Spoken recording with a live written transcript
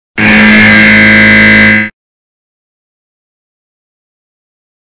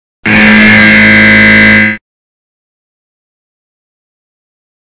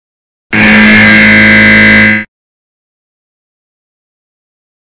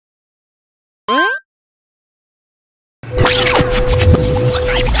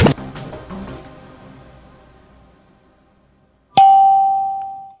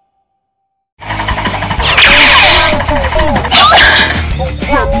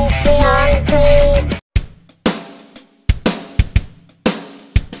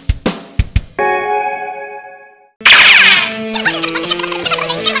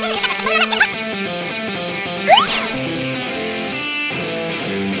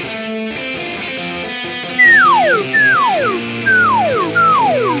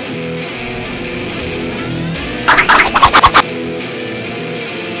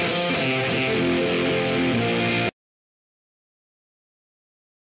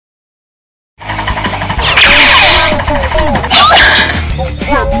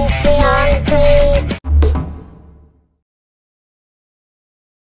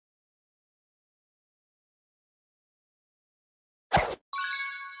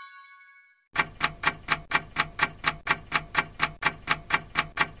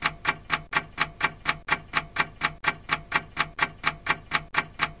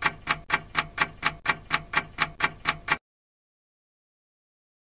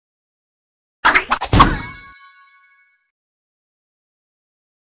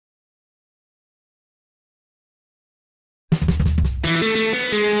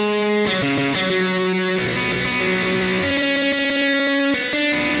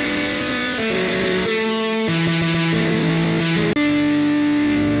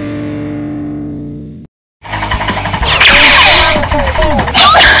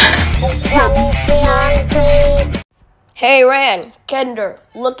Man, Kinker,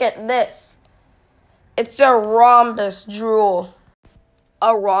 look at this. It's a rhombus jewel.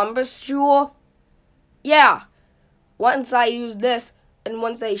 A rhombus jewel? Yeah. Once I use this, and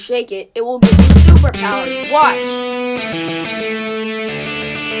once I shake it, it will give me superpowers. Watch.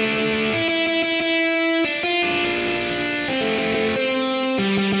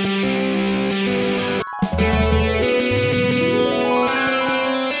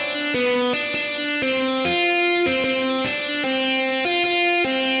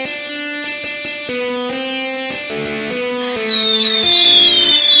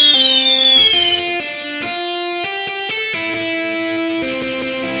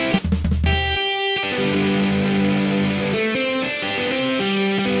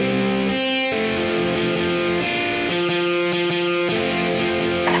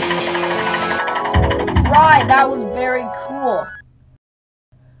 Right, that was very cool.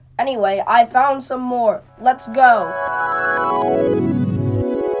 Anyway, I found some more. Let's go.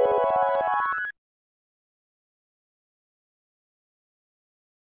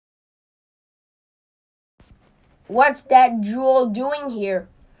 What's that jewel doing here?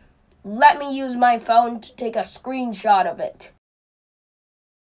 Let me use my phone to take a screenshot of it.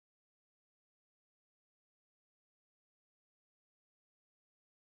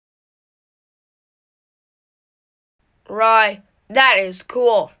 Right, that is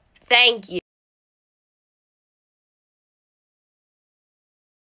cool. Thank you.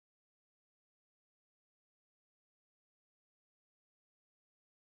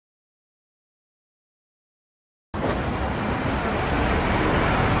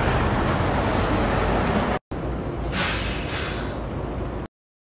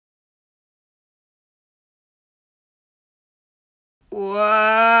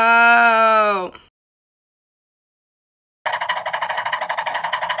 Whoa!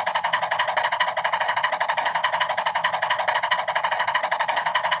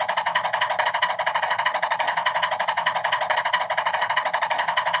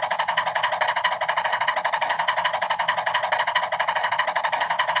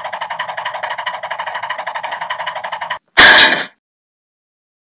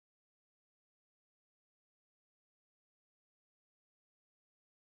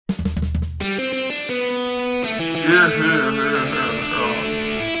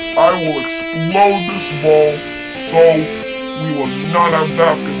 I will explode this ball, so we will not have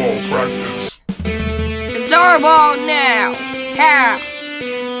basketball practice. It's our ball now. Ha!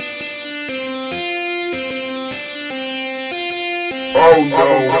 Oh no,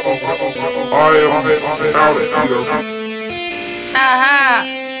 I am out here. Haha!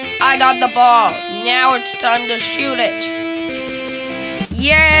 I got the ball. Now it's time to shoot it.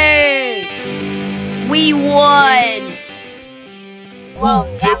 Yay! We won! Will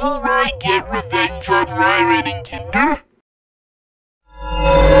Devil Rye get revenge on Ryan and Kinker?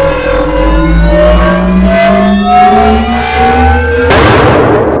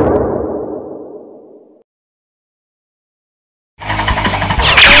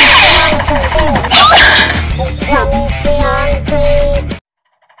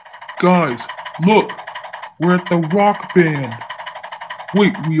 Guys, look! We're at the rock band.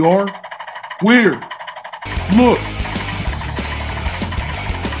 Wait, we are? Where? Look!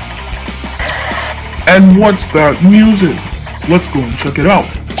 And what's that music? Let's go and check it out.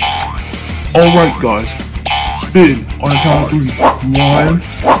 Alright guys, spin on a count of 3. 1,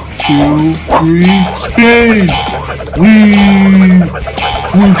 2, 3, spin! Whee!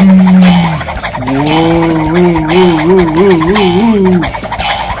 Whoa!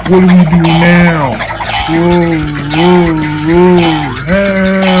 What do we do now? Whoa!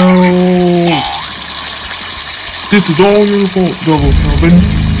 Help! This is all your fault, Double Kelvin.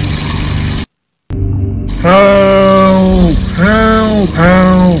 Help! Help!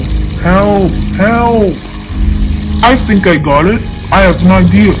 Help! Help! Help! I think I got it. I have an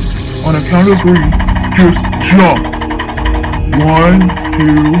idea. On a count of 3, just jump. 1,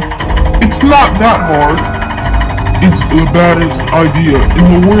 2. It's not that hard. It's the baddest idea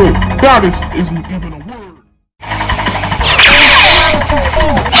in the world. Baddest isn't even a word.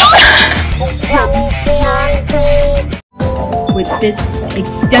 With this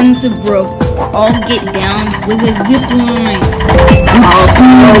extensive rope, I'll get down with a zip line. I'll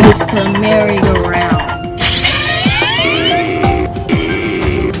throw this to a merry-go-round.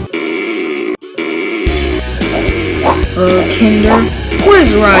 Kinker, what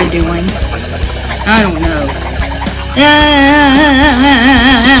is Rye doing? I don't know.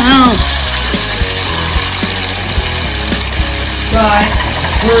 Help! Rye,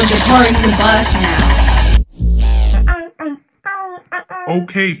 we're departing the bus now.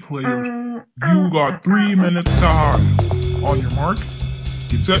 Okay, players, you got 3 minutes to hide. On your mark,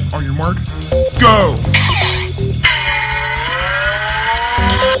 get set, on your mark, go!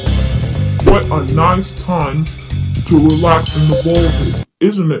 What a nice time to relax in the ball pit,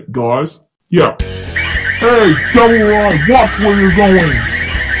 isn't it, guys? Yeah. Hey, Double Ride, watch where you're going!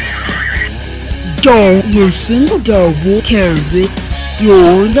 Don't listen to Double Carrot.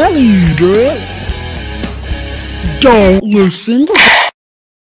 You're the leader. Don't listen to...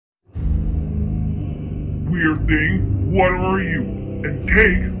 Weird thing, what are you? And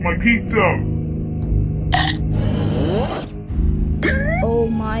take my pizza! Oh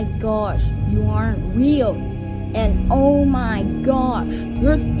my gosh, you aren't real. And oh my gosh,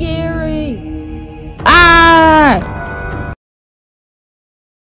 you're scary. Ah!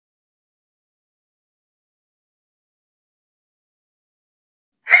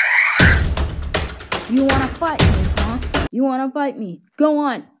 You wanna fight me, huh? You wanna fight me? Go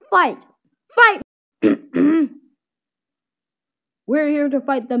on, fight! Fight! We're here to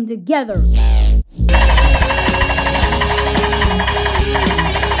fight them together.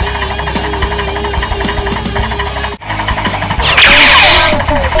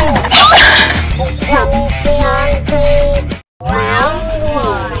 Round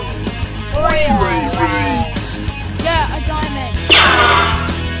 1. Relay race. Yeah, a diamond.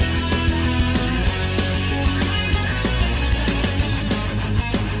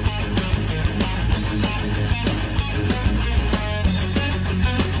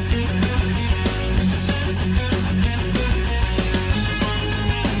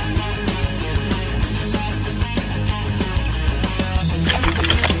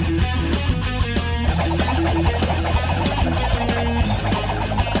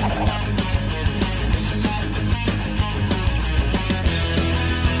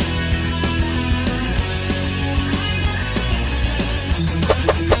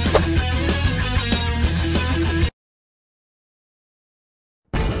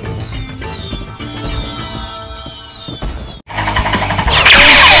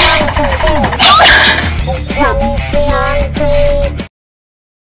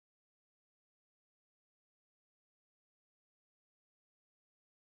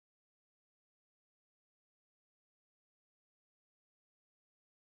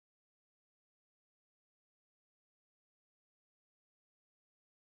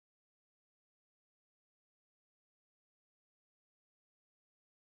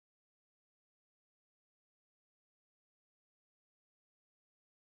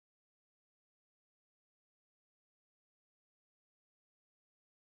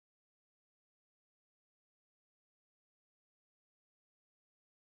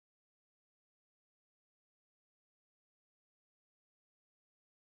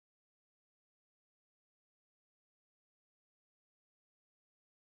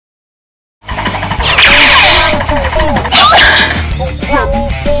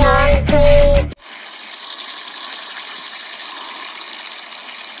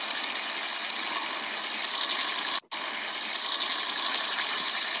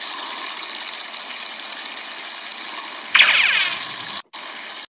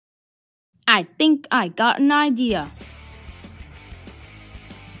 I think I got an idea.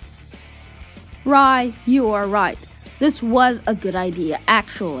 Rye, you are right. This was a good idea,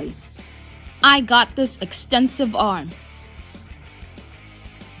 actually. I got this extensive arm.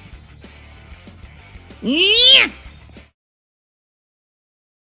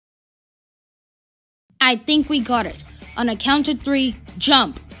 I think we got it. On a count of 3,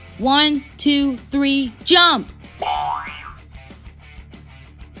 jump. 1, 2, 3, jump!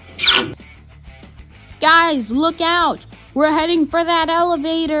 Guys, look out! We're heading for that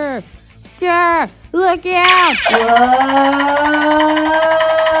elevator! Yeah, look out! Whoa!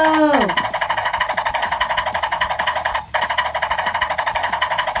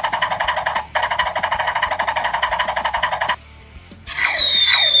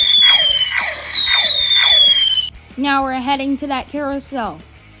 Now we're heading to that carousel.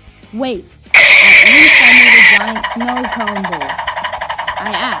 Wait, at least I made a giant snow cone bowl.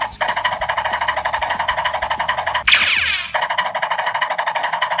 I asked.